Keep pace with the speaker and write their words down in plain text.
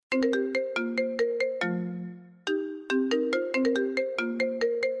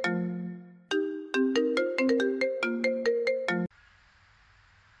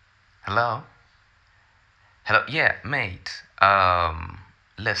Hello? Hello? Yeah, mate.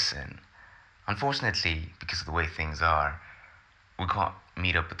 Listen. Unfortunately, because of the way things are, we can't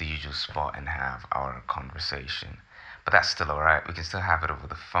meet up at the usual spot and have our conversation. But that's still alright. We can still have it over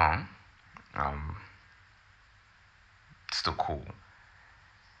the phone. Um, it's still cool.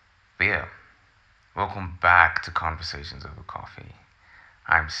 But yeah, welcome back to Conversations Over Coffee.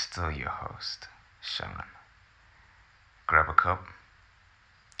 I'm still your host, Sean. Grab a cup,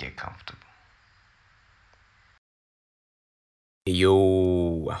 get comfortable.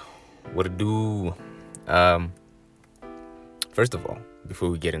 Yo, what to do? Um, First of all, before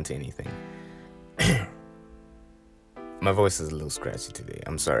we get into anything, my voice is a little scratchy today.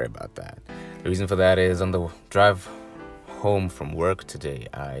 I'm sorry about that. The reason for that is on the drive home from work today,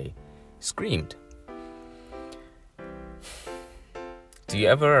 I screamed. Do you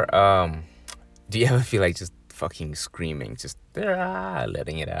ever feel like just fucking screaming, just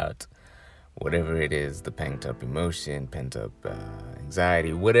letting it out? Whatever it is, the pent up emotion, pent up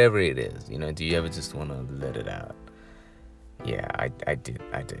anxiety, whatever it is, do you ever just want to let it out? Yeah, I did.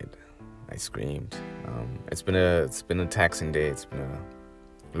 I screamed. It's been a taxing day. It's been a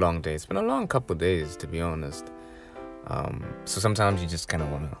long day. It's been a long couple of days, to be honest. So sometimes you just kind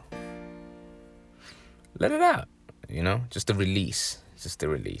of want to let it out, just a release.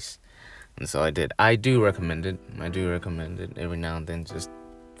 And so I did. I do recommend it. Every now and then. Just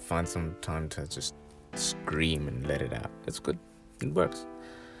find some time to just scream and let it out. It's good. It works.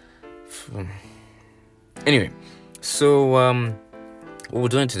 Anyway, so what we're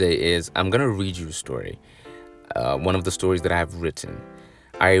doing today is I'm gonna read you a story. One of the stories that I've written.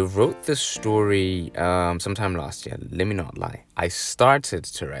 I wrote this story sometime last year. Let me not lie. I started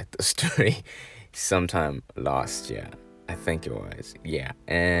to write the story sometime last year. I think it was. Yeah.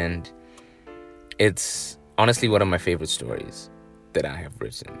 And it's honestly one of my favorite stories that I have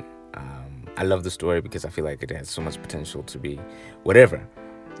written. I love the story because I feel like it has so much potential to be whatever.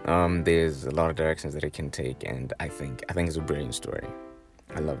 There's a lot of directions that it can take, and I think it's a brilliant story.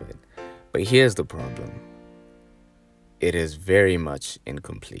 I love it. But here's the problem. It is very much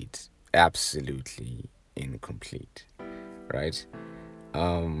incomplete. Absolutely incomplete. Right?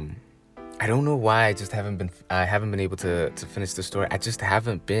 I don't know why I haven't been able to finish the story. I just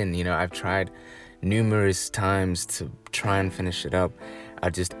haven't been, I've tried numerous times to try and finish it up. I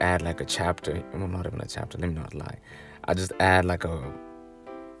just add like a chapter. Well, not even a chapter, let me not lie. I just add like a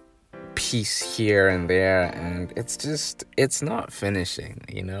piece here and there, and it's not finishing,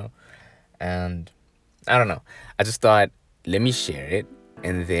 And I don't know. I just thought, let me share it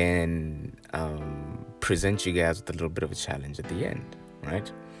and then present you guys with a little bit of a challenge at the end,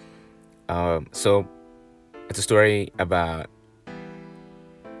 right? So it's a story about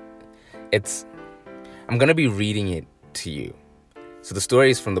I'm gonna be reading it to you. So the story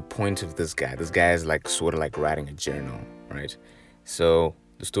is from the point of this guy. This guy is like sort of like writing a journal, right? So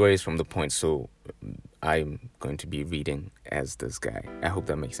the story is from the point. So I'm going to be reading as this guy. I hope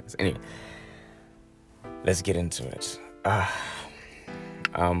that makes sense. Anyway, let's get into it.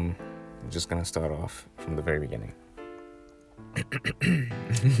 I'm just gonna start off from the very beginning.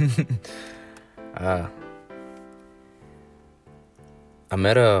 I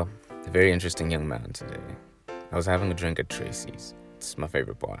met a very interesting young man today. I was having a drink at Tracy's. It's my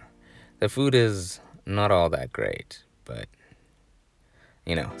favorite bar. The food is not all that great, but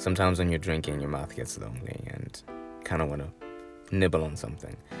sometimes when you're drinking, your mouth gets lonely and kind of want to nibble on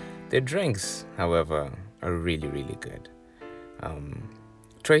something. Their drinks, however, are really, really good.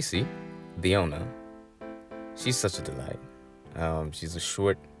 Tracy, the owner, she's such a delight. She's a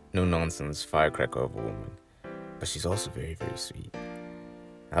short, no-nonsense firecracker of a woman, but she's also very, very sweet.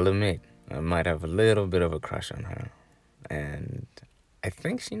 I'll admit, I might have a little bit of a crush on her, and I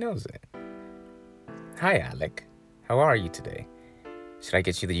think she knows it. Hi, Alec. How are you today? Should I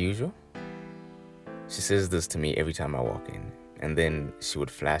get you the usual? She says this to me every time I walk in, and then she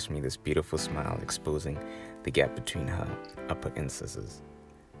would flash me this beautiful smile exposing the gap between her upper incisors.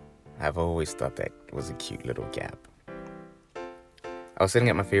 I've always thought that was a cute little gap. I was sitting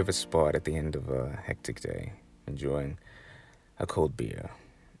at my favorite spot at the end of a hectic day, enjoying a cold beer.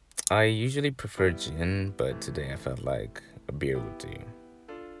 I usually prefer gin, but today I felt like a beer would do.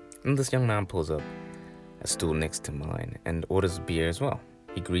 And this young man pulls up a stool next to mine and orders a beer as well.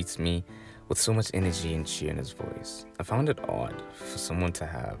 He greets me with so much energy and cheer in his voice. I found it odd for someone to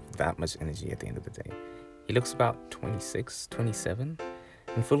have that much energy at the end of the day. He looks about 26, 27,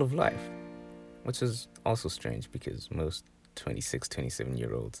 and full of life, which is also strange because most 26,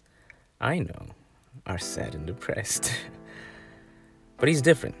 27-year-olds I know are sad and depressed. But he's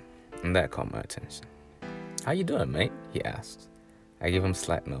different, and that caught my attention. How you doing, mate? He asks. I give him a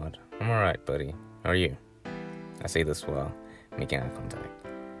slight nod, I'm alright, buddy. How are you? I say this while making eye contact.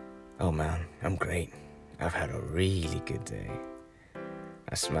 Oh man, I'm great. I've had a really good day.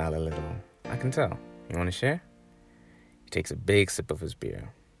 I smile a little. I can tell. You want to share? He takes a big sip of his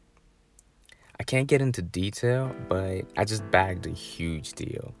beer. I can't get into detail, but I just bagged a huge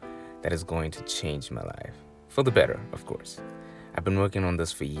deal that is going to change my life. For the better, of course. I've been working on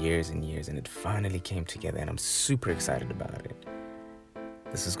this for years and years, and it finally came together, and I'm super excited about it.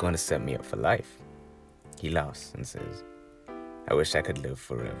 This is going to set me up for life. He laughs and says, I wish I could live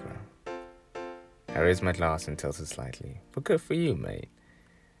forever. I raise my glass and tilts it slightly. But good for you, mate.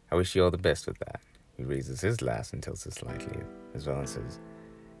 I wish you all the best with that. He raises his glass and tilts it slightly as well and says,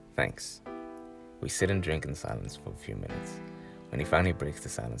 thanks. We sit and drink in silence for a few minutes when he finally breaks the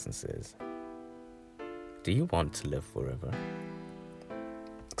silence and says, do you want to live forever?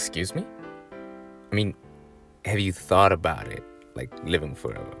 Excuse me? I mean, have you thought about it, like living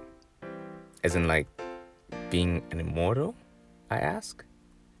forever? As in, like, being an immortal? I ask.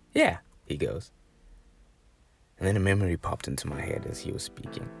 Yeah, he goes. And then a memory popped into my head as he was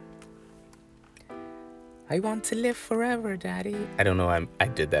speaking. I want to live forever, Daddy. I don't know, I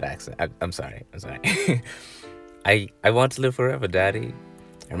did that accent. I'm sorry. I want to live forever, Daddy.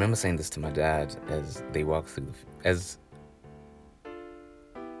 I remember saying this to my dad as they walked through, as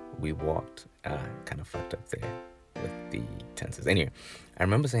we walked, kind of fucked up there with the tenses. Anyway, I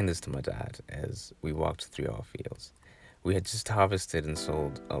remember saying this to my dad as we walked through our fields. We had just harvested and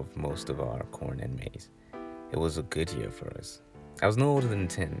sold of most of our corn and maize. It was a good year for us. I was no older than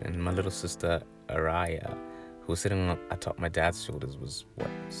 10, and my little sister, Araya, who was sitting on atop my dad's shoulders, was,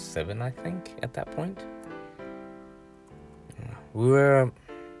 7, I think, at that point? We were,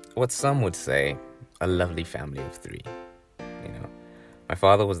 what some would say, a lovely family of 3. My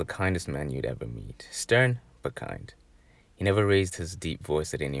father was the kindest man you'd ever meet. Stern, but kind. He never raised his deep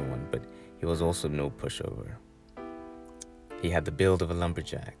voice at anyone, but he was also no pushover. He had the build of a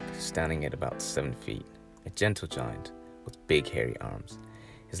lumberjack, standing at about 7 feet, a gentle giant with big hairy arms.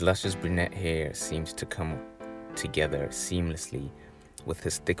 His luscious brunette hair seemed to come together seamlessly with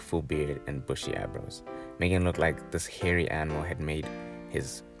his thick full beard and bushy eyebrows, making it look like this hairy animal had made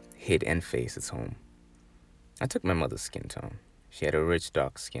his head and face its home. I took my mother's skin tone. She had a rich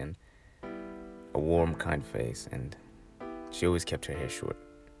dark skin, a warm kind face, and she always kept her hair short.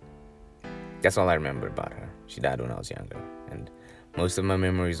 That's all I remember about her. She died when I was younger, and most of my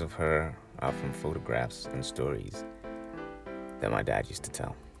memories of her are from photographs and stories that my dad used to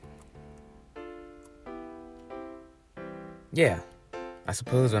tell. Yeah, I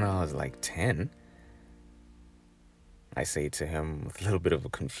suppose when I was like 10, I say to him with a little bit of a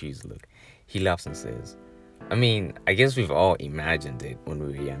confused look. He laughs and says, I mean, I guess we've all imagined it when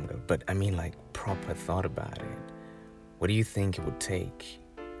we were younger, but I mean, like, proper thought about it. What do you think it would take?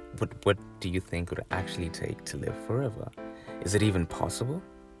 What do you think it would actually take to live forever? Is it even possible?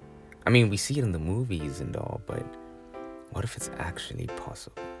 I mean, we see it in the movies and all, but what if it's actually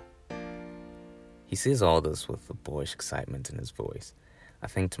possible? He says all this with a boyish excitement in his voice. I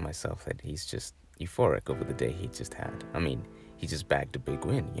think to myself that he's just euphoric over the day he just had. I mean, he just bagged a big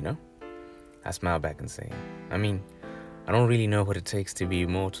win, you know? I smile back and say, I mean, I don't really know what it takes to be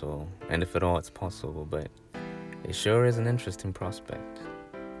immortal, and if at all it's possible, but it sure is an interesting prospect.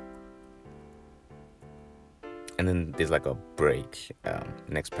 And then there's like a break,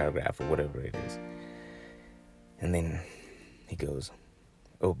 next paragraph or whatever it is. And then he goes,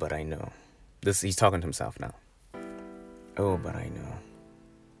 oh, but I know. He's talking to himself now. Oh, but I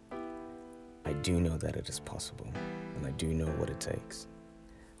know. I do know that it is possible, and I do know what it takes.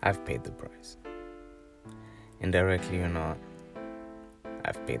 I've paid the price. Indirectly or not,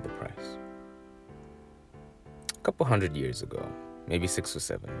 I've paid the price. A couple 100 years ago, maybe 6 or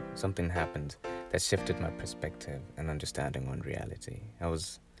 7, something happened that shifted my perspective and understanding on reality. I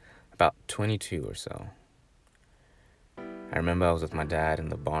was about 22 or so. I remember I was with my dad in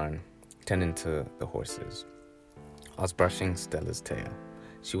the barn, tending to the horses. I was brushing Stella's tail.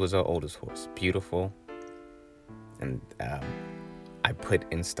 She was our oldest horse, beautiful, and I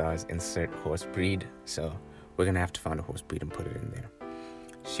put in stars insert horse breed, so we're gonna have to find a horse breed and put it in there.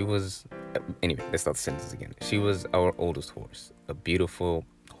 She was, anyway, let's start the sentence again. She was our oldest horse, a beautiful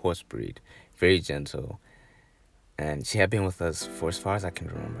horse breed, very gentle, and she had been with us for as far as I can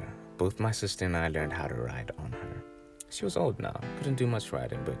remember. Both my sister and I learned how to ride on her. She was old now, couldn't do much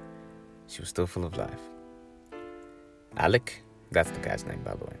riding, but she was still full of life. Alec, that's the guy's name,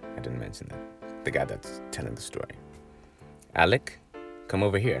 by the way. I didn't mention that. The guy that's telling the story. Alec, come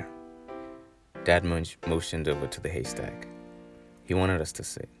over here. Dad motioned over to the haystack. He wanted us to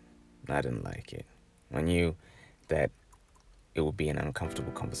sit. I didn't like it. I knew that it would be an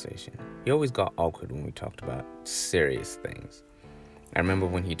uncomfortable conversation. He always got awkward when we talked about serious things. I remember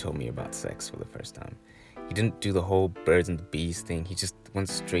when he told me about sex for the first time. He didn't do the whole birds and the bees thing. He just went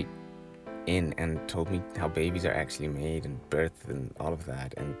straight in and told me how babies are actually made and birthed and all of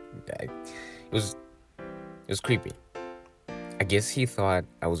that. And it was creepy. I guess he thought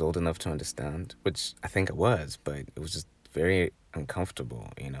I was old enough to understand, which I think I was, but it was just very uncomfortable,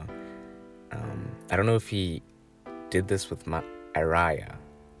 you know. I don't know if he did this with my Araya.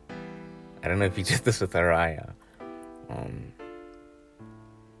 I don't know if he did this with Araya.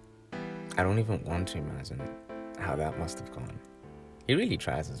 I don't even want to imagine how that must have gone. He really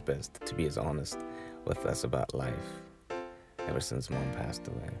tries his best to be as honest with us about life ever since Mom passed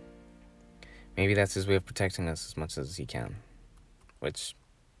away. Maybe that's his way of protecting us as much as he can, which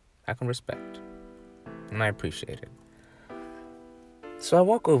I can respect, and I appreciate it. So I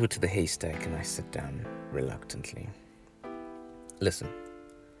walk over to the haystack and I sit down reluctantly. Listen,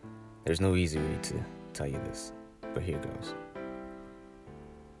 there's no easy way to tell you this, but here goes.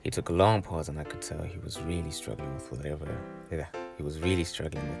 He took a long pause and I could tell he was really struggling with whatever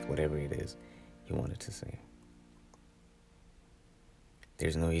it is he wanted to say.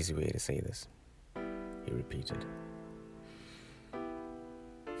 There's no easy way to say this, he repeated.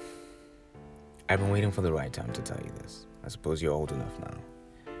 I've been waiting for the right time to tell you this. I suppose you're old enough now.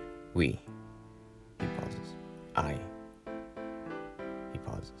 He pauses. He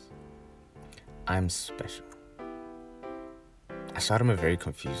pauses. I'm special. I shot him a very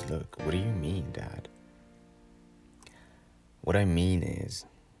confused look. What do you mean, Dad? What I mean is,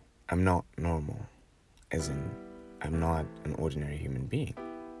 I'm not normal. As in, I'm not an ordinary human being.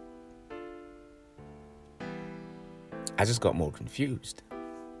 I just got more confused.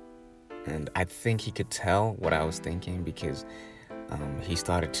 And I think he could tell what I was thinking because he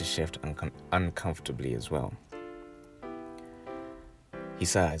started to shift uncomfortably as well. He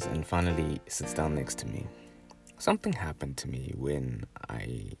sighs and finally sits down next to me. Something happened to me when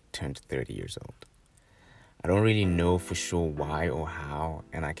I turned 30 years old. I don't really know for sure why or how,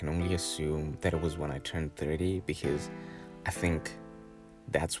 and I can only assume that it was when I turned 30 because I think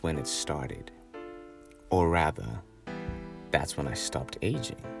that's when it started. Or rather, that's when I stopped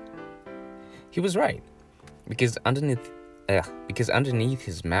aging. He was right, because underneath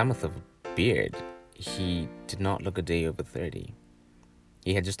his mammoth of a beard, he did not look a day over 30.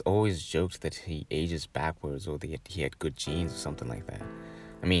 He had just always joked that he ages backwards or that he had good genes or something like that.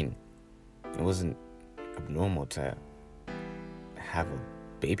 I mean, it wasn't abnormal to have a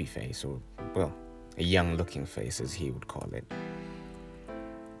baby face or, well, a young-looking face, as he would call it.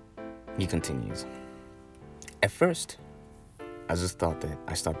 He continues. At first, I just thought that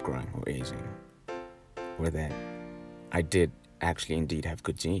I stopped growing or aging, or that I did actually indeed have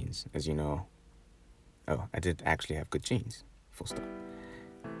good genes, as you know. Oh, I did actually have good genes, full stop.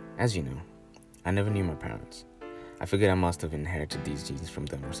 As you know, I never knew my parents. I figured I must have inherited these genes from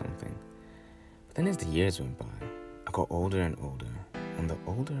them or something. But then as the years went by, I got older and older, and the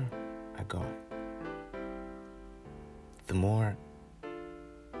older I got, the more...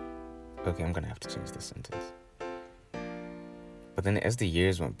 Okay, I'm gonna have to change this sentence. But then as the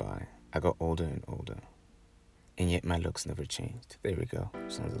years went by, I got older and older, and yet my looks never changed. There we go,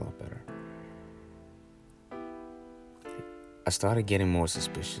 sounds a lot better. I started getting more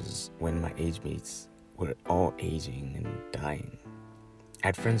suspicious when my age mates were all aging and dying. I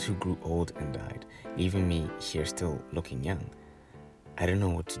had friends who grew old and died, leaving me here still looking young. I didn't know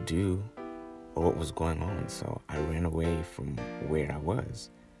what to do or what was going on, so I ran away from where I was.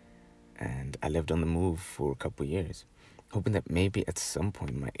 And I lived on the move for a couple years, hoping that maybe at some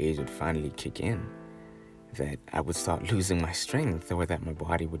point my age would finally kick in, that I would start losing my strength or that my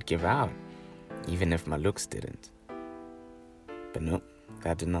body would give out, even if my looks didn't. But no,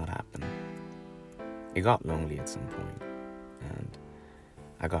 that did not happen. It got lonely at some point, and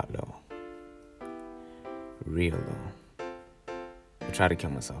I got low. Real low. I tried to kill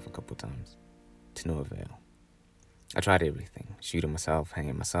myself a couple times, to no avail. I tried everything, shooting myself,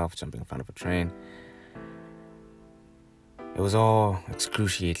 hanging myself, jumping in front of a train. It was all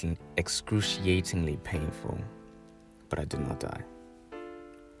excruciatingly painful, but I did not die.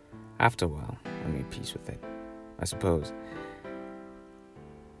 After a while, I made peace with it, I suppose.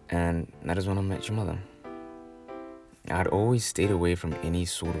 And that is when I met your mother. I'd always stayed away from any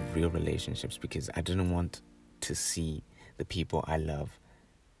sort of real relationships because I didn't want to see the people I love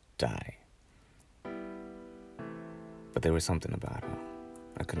die. But there was something about her.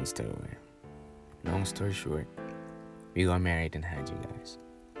 I couldn't stay away. Long story short, we got married and had you guys.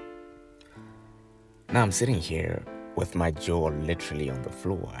 Now I'm sitting here with my jaw literally on the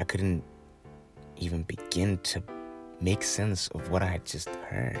floor. I couldn't even begin to make sense of what I had just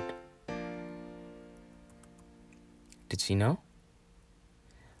heard. Did she know?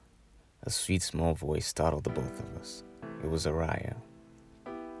 A sweet small voice startled the both of us. It was Araya.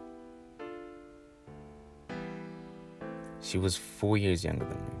 She was 4 years younger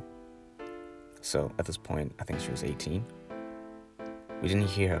than me. So at this point, I think she was 18. We didn't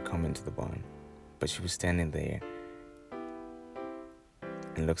hear her come into the barn, but she was standing there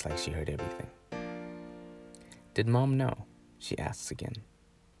and looks like she heard everything. Did Mom know? She asks again.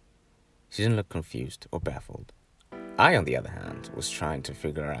 She didn't look confused or baffled. I, on the other hand, was trying to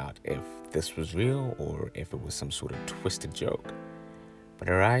figure out if this was real or if it was some sort of twisted joke, but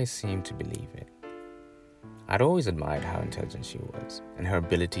her eyes seemed to believe it. I'd always admired how intelligent she was and her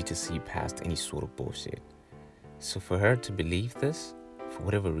ability to see past any sort of bullshit. So for her to believe this, for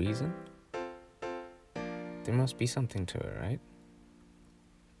whatever reason, there must be something to her, right?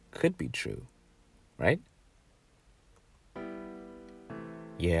 Could be true, right?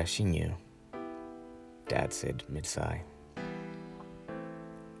 Yeah, she knew, Dad said mid-sigh.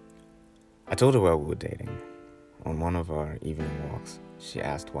 I told her while we were dating. On one of our evening walks, she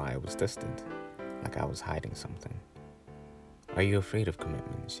asked why I was distant, like I was hiding something. Are you afraid of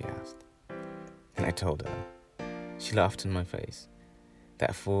commitment? She asked. And I told her. She laughed in my face,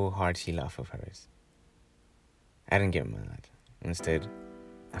 that full, hearty laugh of hers. I didn't get mad. Instead,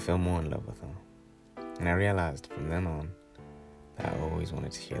 I fell more in love with her. And I realized from then on that I always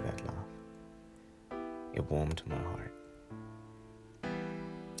wanted to hear that laugh. It warmed my heart.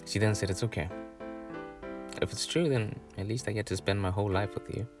 She then said, it's okay. If it's true, then at least I get to spend my whole life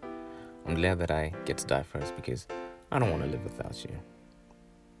with you. I'm glad that I get to die first because I don't want to live without you.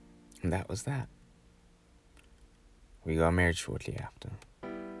 And that was that. We got married shortly after.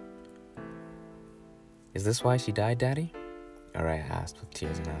 Is this why she died, Daddy? Araya asked with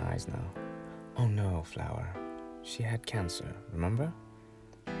tears in her eyes now. Oh no, Flower. She had cancer, remember?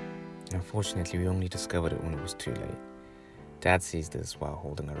 Unfortunately, we only discovered it when it was too late. Dad sees this while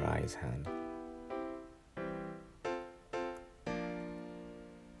holding Araya's hand.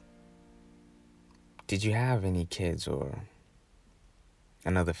 Did you have any kids or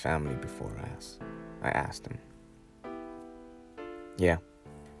another family before us? I asked him. Yeah,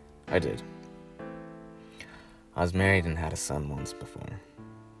 I did. I was married and had a son once before,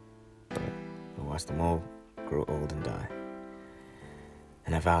 but I watched them all grow old and die.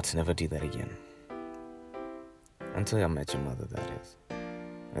 And I vowed to never do that again. Until I met your mother, that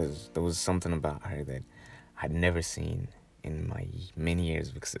is. There was something about her that I'd never seen in my many years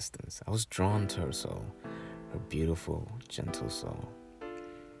of existence. I was drawn to her soul, her beautiful, gentle soul.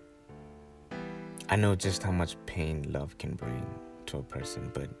 I know just how much pain love can bring to a person,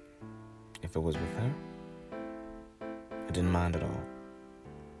 but if it was with her, I didn't mind at all.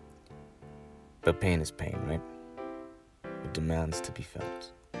 But pain is pain, right? It demands to be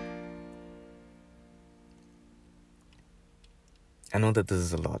felt. I know that this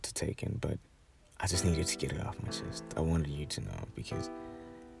is a lot to take in, but I just needed to get it off my chest. I wanted you to know because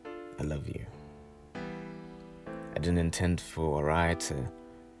I love you. I didn't intend for Araya to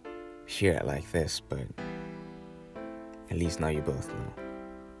hear it like this, but at least now you both know.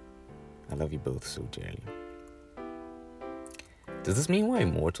 I love you both so dearly. Does this mean we're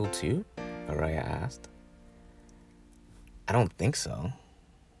immortal too? Araya asked. I don't think so.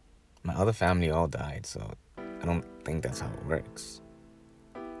 My other family all died, so I don't think that's how it works,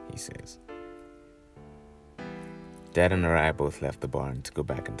 he says. Dad and Araya both left the barn to go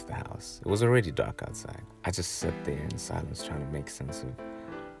back into the house. It was already dark outside. I just sat there in silence trying to make sense of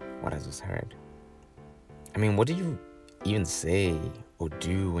what I just heard. I mean, what do you even say or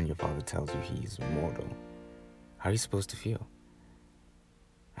do when your father tells you he's immortal? How are you supposed to feel?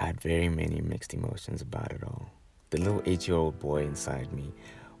 I had very many mixed emotions about it all. The little 8-year-old boy inside me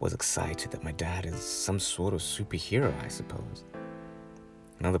was excited that my dad is some sort of superhero, I suppose.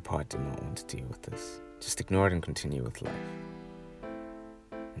 Another part did not want to deal with this. Just ignore it and continue with life.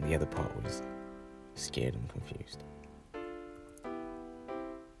 And the other part was scared and confused.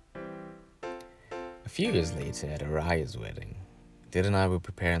 A few years later, at Araya's wedding, Dad and I were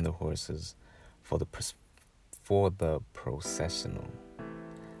preparing the horses for the processional.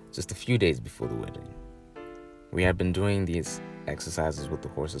 Just a few days before the wedding. We had been doing these exercises with the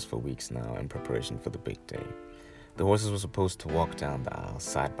horses for weeks now in preparation for the big day. The horses were supposed to walk down the aisle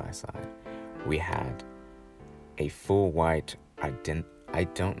side by side. We had a full white I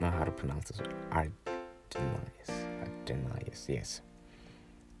don't know how to pronounce this. Ardenias, yes.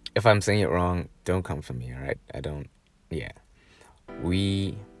 If I'm saying it wrong, don't come for me, alright? Let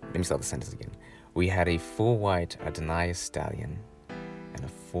me start the sentence again. We had a full white Ardenias stallion and a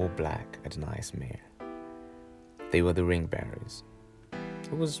full black Ardenias mare. They were the ring bearers.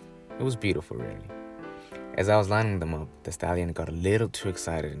 It was beautiful, really. As I was lining them up, the stallion got a little too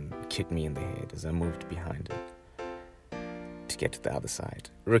excited and kicked me in the head as I moved behind it to get to the other side.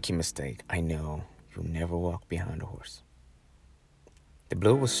 Rookie mistake, I know. You'll never walk behind a horse. The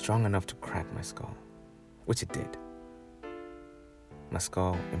blow was strong enough to crack my skull, which it did. My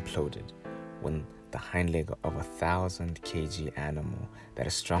skull imploded when the hind leg of 1,000 kg animal that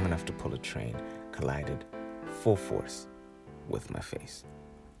is strong enough to pull a train collided full force with my face.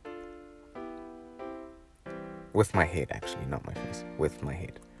 With my head, actually, not my face. With my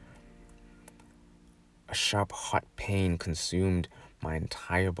head. A sharp, hot pain consumed my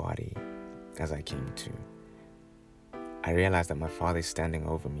entire body as I came to. I realized that my father is standing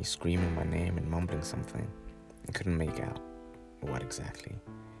over me, screaming my name and mumbling something. I couldn't make out what exactly.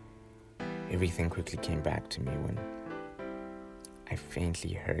 Everything quickly came back to me when I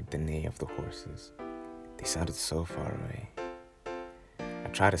faintly heard the neigh of the horses. They sounded so far away. I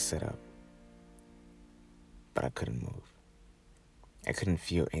tried to sit up, but I couldn't move. I couldn't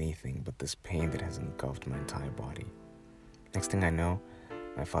feel anything but this pain that has engulfed my entire body. Next thing I know,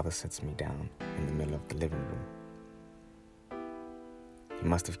 my father sits me down in the middle of the living room. He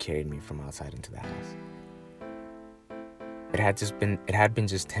must have carried me from outside into the house. It had been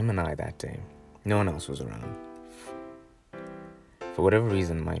just him and I that day. No one else was around. For whatever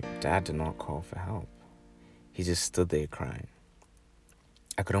reason, my dad did not call for help. He just stood there crying.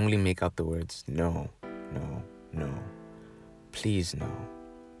 I could only make out the words, no, no, no, please no,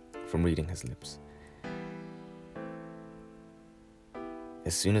 from reading his lips.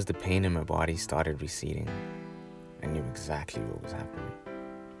 As soon as the pain in my body started receding, I knew exactly what was happening.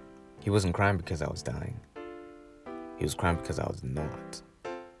 He wasn't crying because I was dying. He was crying because I was not.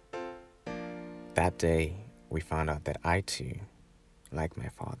 That day, we found out that I too, like my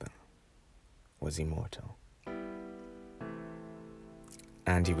father, was immortal.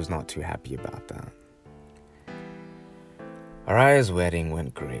 And he was not too happy about that. Araya's wedding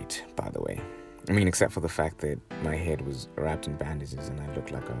went great, by the way. I mean, except for the fact that my head was wrapped in bandages and I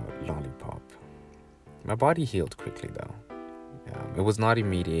looked like a lollipop. My body healed quickly, though. It was not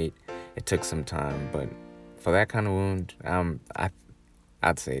immediate. It took some time, but for that kind of wound,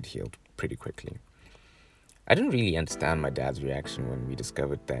 I'd say it healed pretty quickly. I didn't really understand my dad's reaction when we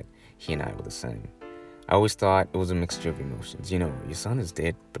discovered that he and I were the same. I always thought it was a mixture of emotions. You know, your son is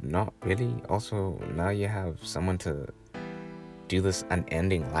dead, but not really. Also, now you have someone to do this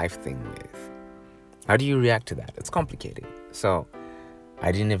unending life thing with. How do you react to that? It's complicated. So,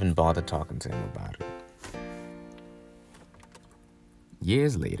 I didn't even bother talking to him about it.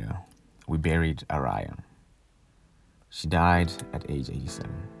 Years later, we buried Araya. She died at age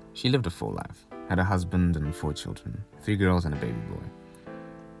 87. She lived a full life, had a husband and 4 children, 3 girls and a baby boy.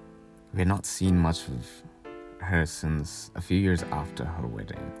 We had not seen much of her since a few years after her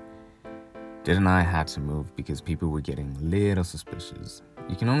wedding. Dad and I had to move because people were getting a little suspicious.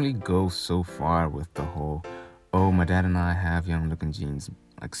 You can only go so far with the whole, oh, my dad and I have young-looking genes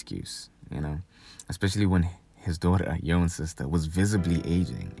excuse, you know? Especially when his daughter, your own sister, was visibly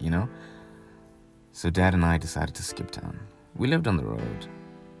aging, you know? So Dad and I decided to skip town. We lived on the road,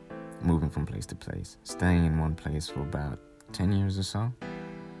 moving from place to place, staying in one place for about 10 years or so.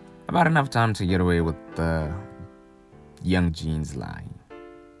 About enough time to get away with the young genes lying.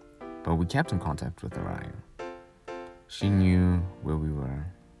 But we kept in contact with Araya. She knew where we were.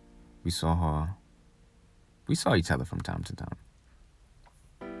 We saw her. We saw each other from time to time.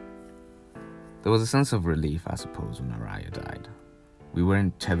 There was a sense of relief, I suppose, when Araya died. We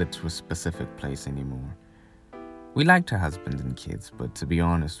weren't tethered to a specific place anymore. We liked her husband and kids, but to be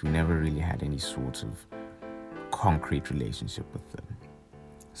honest, we never really had any sort of concrete relationship with them.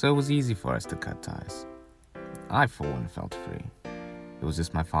 So it was easy for us to cut ties. I, for one, felt free. It was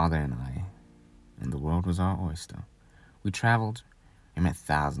just my father and I, and the world was our oyster. We traveled, we met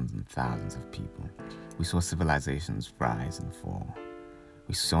thousands and thousands of people. We saw civilizations rise and fall.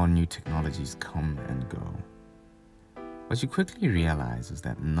 We saw new technologies come and go. What you quickly realize is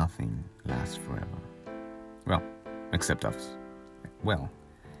that nothing lasts forever. Well, except us.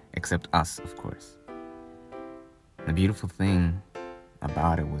 Except us, of course. The beautiful thing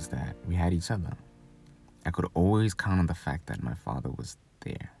about it was that we had each other. I could always count on the fact that my father was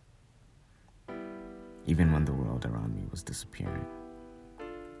there, even when the world around me was disappearing.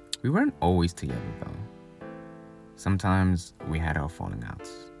 We weren't always together, though. Sometimes we had our falling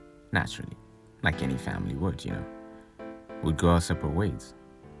outs, naturally, like any family would, you know. We'd go our separate ways.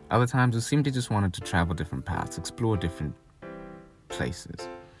 Other times we simply just wanted to travel different paths, explore different places.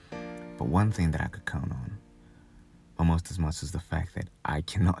 But one thing that I could count on, almost as much as the fact that I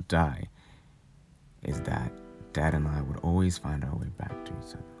cannot die, is that Dad and I would always find our way back to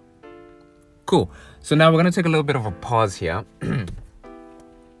each other. Cool. So now we're going to take a little bit of a pause here.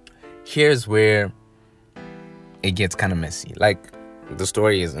 Here's where it gets kind of messy. Like, the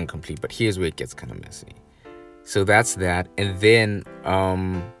story is incomplete, but here's where it gets kind of messy. So that's that. And then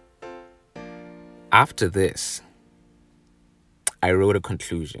after this, I wrote a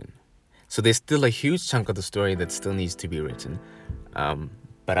conclusion. So there's still a huge chunk of the story that still needs to be written.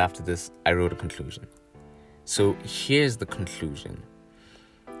 But after this, I wrote a conclusion. So here's the conclusion.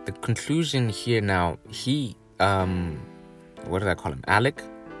 The conclusion here now, he, what did I call him? Alec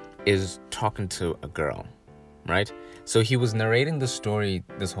is talking to a girl, right? So he was narrating the story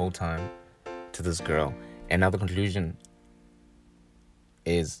this whole time to this girl. And now the conclusion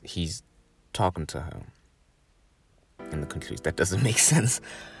is he's talking to her. And the conclusion, that doesn't make sense.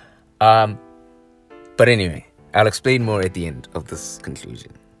 But anyway, I'll explain more at the end of this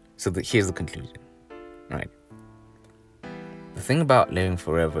conclusion. So here's the conclusion, right? The thing about living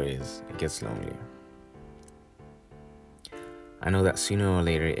forever is it gets lonelier. I know that sooner or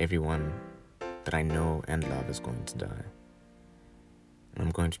later, everyone that I know and love is going to die. And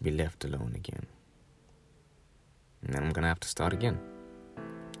I'm going to be left alone again. And then I'm going to have to start again.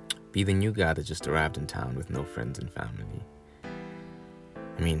 Be the new guy that just arrived in town with no friends and family.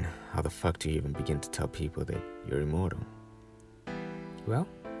 I mean, how the fuck do you even begin to tell people that you're immortal? Well,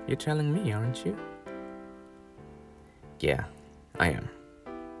 you're telling me, aren't you? Yeah, I am.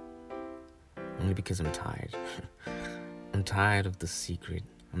 Only because I'm tired. I'm tired of the secret.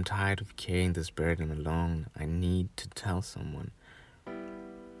 I'm tired of carrying this burden alone. I need to tell someone.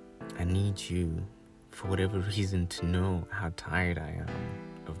 I need you, for whatever reason, to know how tired I am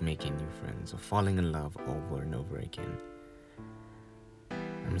of making new friends, of falling in love over and over again.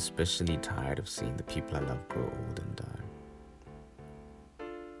 I'm especially tired of seeing the people I love grow old and die.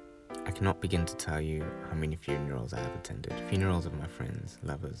 I cannot begin to tell you how many funerals I have attended. Funerals of my friends,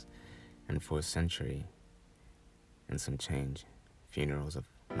 lovers, and for a century and some change, funerals of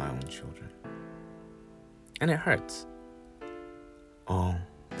my own children. And it hurts. All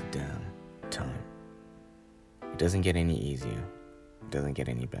the damn time. It doesn't get any easier. It doesn't get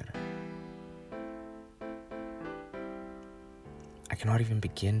any better. I cannot even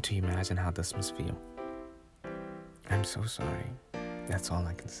begin to imagine how this must feel. I'm so sorry. That's all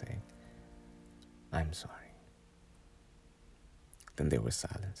I can say. I'm sorry. Then there was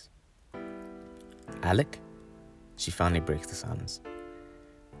silence. Alec? She finally breaks the silence.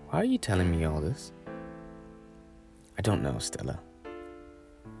 Why are you telling me all this? I don't know, Stella.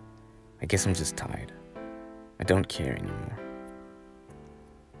 I guess I'm just tired. I don't care anymore.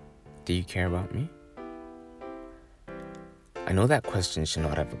 Do you care about me? I know that question should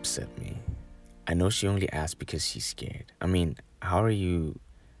not have upset me. I know she only asked because she's scared. I mean, how are you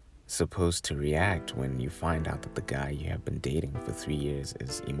supposed to react when you find out that the guy you have been dating for 3 years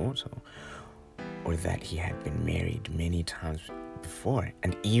is immortal? Or that he had been married many times before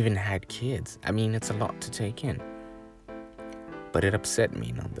and even had kids? I mean, it's a lot to take in. But it upset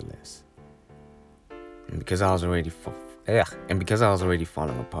me nonetheless. And because I was already falling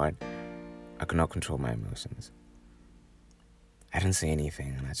apart, I could not control my emotions. I didn't say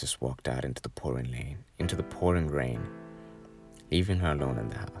anything, and I just walked out into the pouring rain, leaving her alone in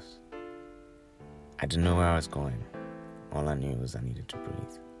the house. I didn't know where I was going. All I knew was I needed to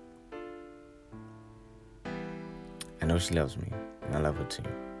breathe. I know she loves me, and I love her too.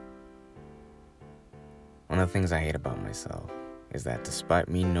 One of the things I hate about myself is that despite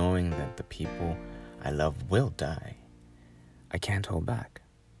me knowing that the people I love will die, I can't hold back.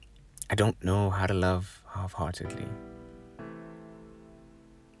 I don't know how to love half-heartedly.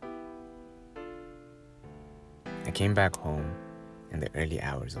 I came back home in the early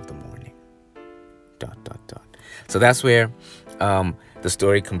hours of the morning. ... So that's where the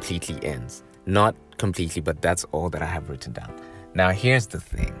story completely ends. Not completely, but that's all that I have written down. Now, here's the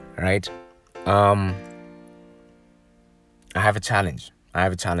thing, right? I have a challenge. I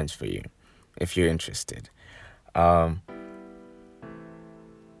have a challenge for you, if you're interested.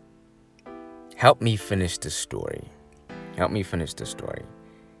 Help me finish the story.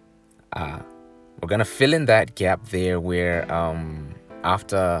 We're gonna fill in that gap there where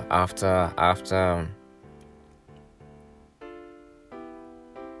after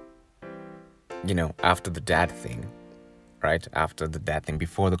the dad thing, right? After the dad thing,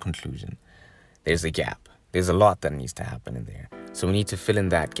 before the conclusion, there's a gap. There's a lot that needs to happen in there. So we need to fill in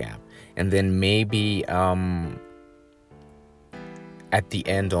that gap. And then maybe at the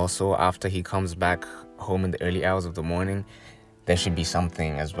end also, after he comes back home in the early hours of the morning, there should be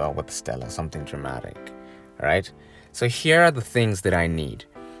something as well with Stella, something dramatic, right? So here are the things that I need.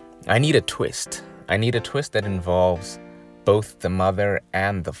 I need a twist. I need a twist that involves both the mother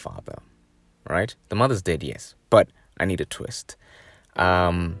and the father, right? The mother's dead, yes, but I need a twist.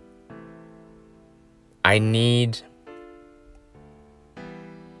 I need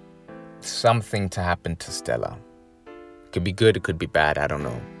something to happen to Stella. It could be good, it could be bad, I don't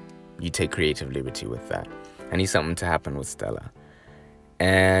know. You take creative liberty with that. I need something to happen with Stella.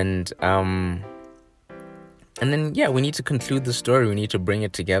 And then, yeah, we need to conclude the story. We need to bring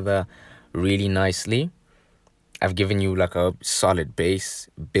it together really nicely. I've given you like a solid base.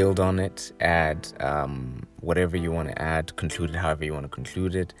 Build on it. Add whatever you want to add. Conclude it however you want to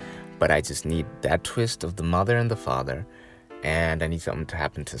conclude it. But I just need that twist of the mother and the father. And I need something to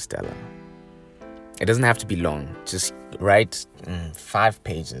happen to Stella. It doesn't have to be long. Just write 5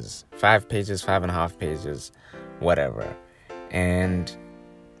 pages. 5 pages, 5.5 pages, whatever. And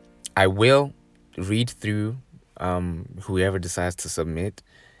I will read through whoever decides to submit,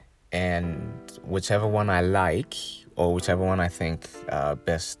 and whichever one I like or whichever one I think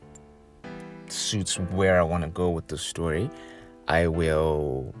best suits where I want to go with the story, I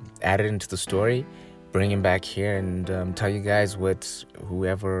will add it into the story, bring him back here, and tell you guys what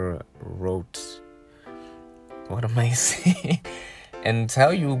whoever wrote. What am I saying? And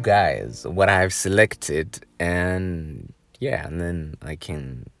tell you guys what I've selected, and yeah, and then I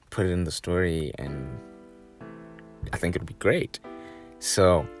can put it in the story, and I think it'll be great.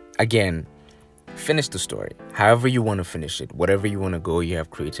 So again, finish the story however you want to finish it, whatever you want to go, you have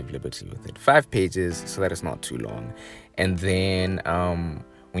creative liberty with it. 5 pages so that it's not too long. And then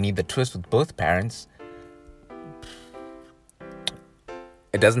we need the twist with both parents.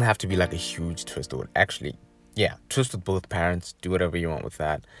 It doesn't have to be like a huge twist, or actually, yeah, twist with both parents. Do whatever you want with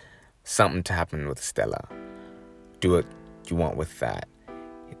that. Something to happen with Stella. Do what you want with that.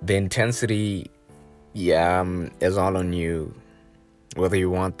 The intensity, yeah, is all on you. Whether you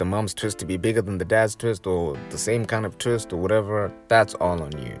want the mom's twist to be bigger than the dad's twist, or the same kind of twist, or whatever, that's all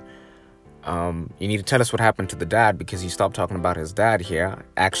on you. You need to tell us what happened to the dad, because he stopped talking about his dad here.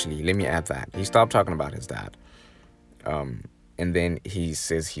 Actually, let me add that. He stopped talking about his dad. And then he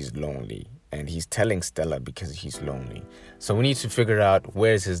says he's lonely. And he's telling Stella because he's lonely. So we need to figure out,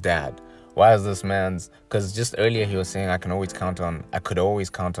 where's his dad? Why is this man's... Because just earlier he was saying I could always count on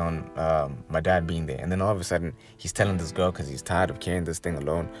my dad being there. And then all of a sudden he's telling this girl because he's tired of carrying this thing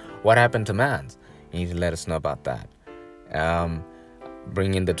alone. What happened to Mans? You need to let us know about that.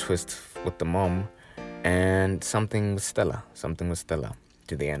 Bring in the twist with the mom. And something with Stella.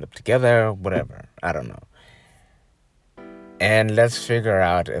 Do they end up together? Whatever. I don't know. And let's figure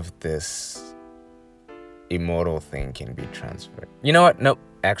out if this immortal thing can be transferred. You know what? Nope.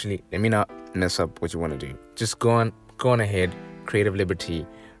 Actually, let me not mess up what you want to do. Just go on ahead. Creative liberty.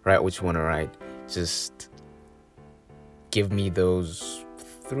 Write what you want to write. Just give me those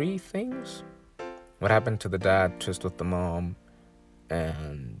 3 things. What happened to the dad, twist with the mom,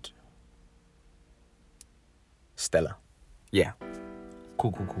 and Stella. Yeah.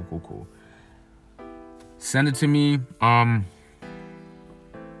 Cool. Send it to me.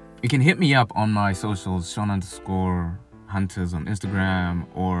 You can hit me up on my socials, Sean_Hunters on Instagram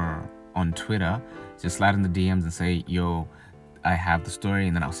or on Twitter. Just slide in the DMs and say, yo, I have the story,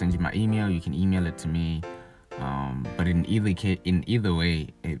 and then I'll send you my email. You can email it to me. But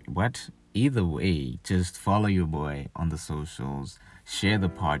either way, just follow your boy on the socials. Share the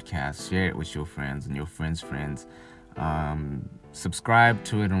podcast. Share it with your friends and your friends' friends. Subscribe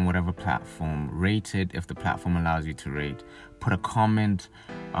to it on whatever platform. Rate it if the platform allows you to rate. Put a comment.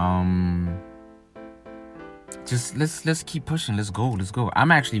 Just let's keep pushing. Let's go.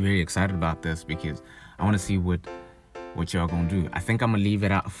 I'm actually very excited about this because I want to see what y'all gonna do. I think I'm gonna leave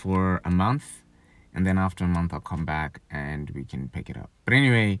it out for a month, and then after a month I'll come back and we can pick it up. But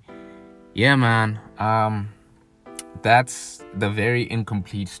anyway, yeah, man. That's the very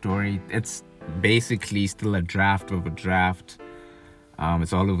incomplete story. It's basically still a draft of a draft.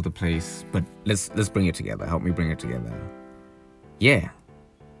 It's all over the place, but let's bring it together. Help me bring it together. Yeah.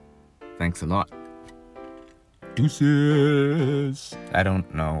 Thanks a lot. Deuces. I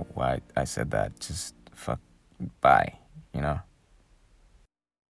don't know why I said that. Just bye, you know.